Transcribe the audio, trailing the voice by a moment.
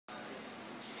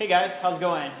Hey guys, how's it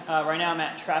going? Right now I'm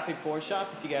at Traffic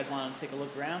Boardshop if you guys want to take a look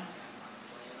around.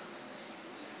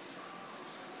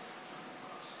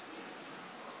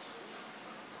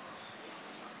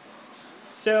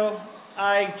 So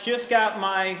I just got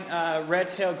my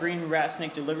red-tailed green rat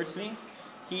snake delivered to me.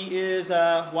 He is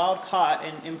wild caught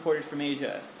and imported from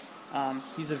Asia.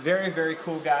 He's a very, very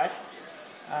cool guy.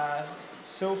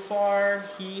 So far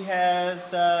he has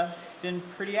been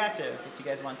pretty active if you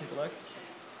guys want to take a look.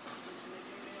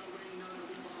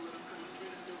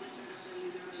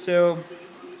 So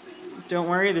don't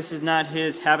worry, this is not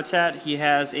his habitat. He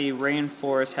has a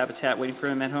rainforest habitat waiting for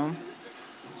him at home.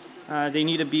 They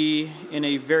need to be in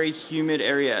a very humid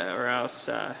area or else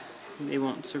they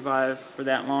won't survive for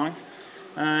that long.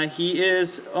 He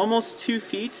is almost 2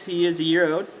 feet. He is a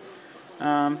year old.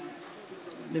 Let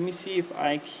me see if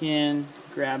I can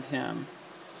grab him.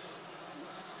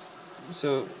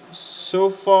 So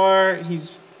far he's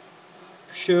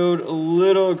showed a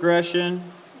little aggression,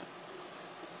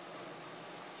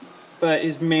 but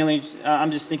is mainly, I'm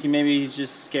just thinking maybe he's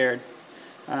just scared.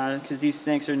 Because these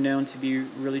snakes are known to be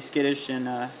really skittish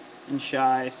and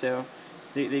shy, so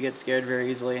they get scared very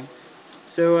easily.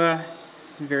 So,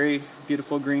 very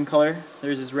beautiful green color.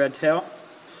 There's his red tail.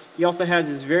 He also has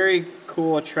this very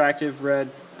cool, attractive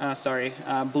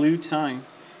blue tongue.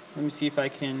 Let me see if I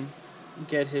can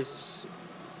get his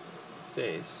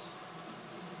face.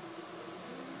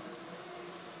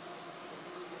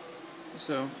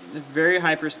 So, a very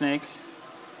hyper snake.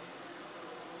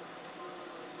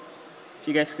 If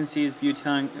you guys can see his blue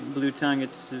tongue,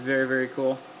 it's very, very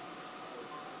cool.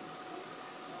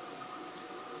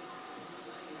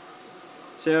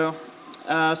 So,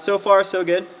 so far so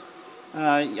good.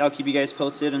 I'll keep you guys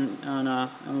posted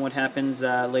on what happens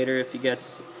later if he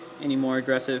gets any more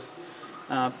aggressive.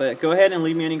 But go ahead and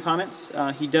leave me any comments.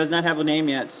 He does not have a name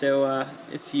yet, so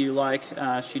if you like,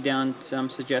 shoot down some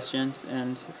suggestions.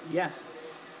 And yeah,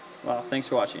 well, thanks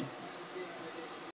for watching.